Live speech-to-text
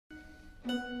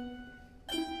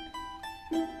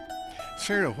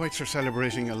Sarah, Whytes are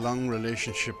celebrating a long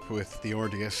relationship with the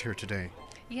RDS here today.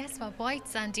 Yes, well,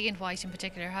 Whytes and Ian White in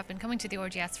particular have been coming to the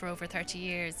RDS for over 30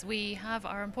 years. We have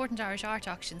our important Irish art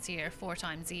auctions here 4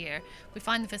 times a year. We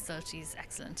find the facilities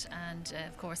excellent, and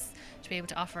of course, to be able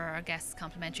to offer our guests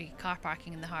complimentary car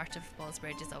parking in the heart of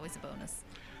Ballsbridge is always a bonus.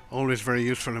 Always very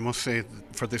useful, I must say,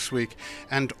 for this week.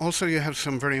 And also you have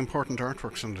some very important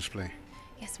artworks on display.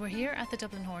 Yes, we're here at the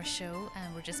Dublin Horse Show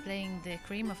and we're displaying the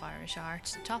cream of Irish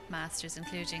art, top masters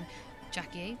including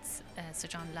Jack Yeats, Sir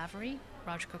John Lavery,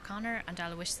 Roderic O'Connor and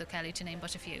Aloysius O'Kelly, to name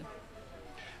but a few.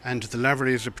 And the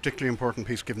Lavery is a particularly important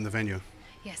piece given the venue.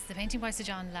 Yes, the painting by Sir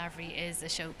John Lavery is a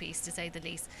showpiece, to say the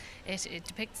least. It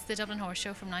depicts the Dublin Horse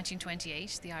Show from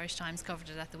 1928. The Irish Times covered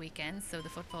it at the weekend, so the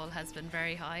footfall has been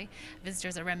very high.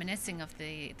 Visitors are reminiscing of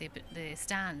the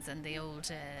stands and the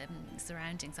old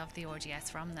surroundings of the RDS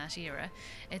from that era.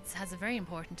 It has a very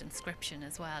important inscription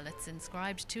as well. It's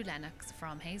inscribed to Lennox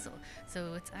from Hazel,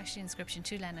 so it's actually inscription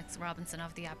to Lennox Robinson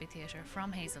of the Abbey Theatre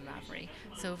from Hazel Lavery.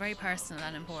 So very personal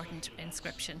and important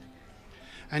inscription.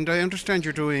 And I understand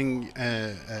you're doing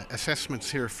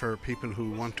assessments here for people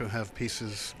who want to have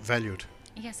pieces valued.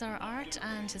 Yes, our art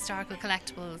and historical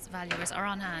collectibles valuers are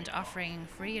on hand, offering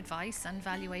free advice and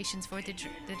valuations for the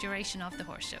duration of the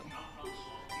horse show.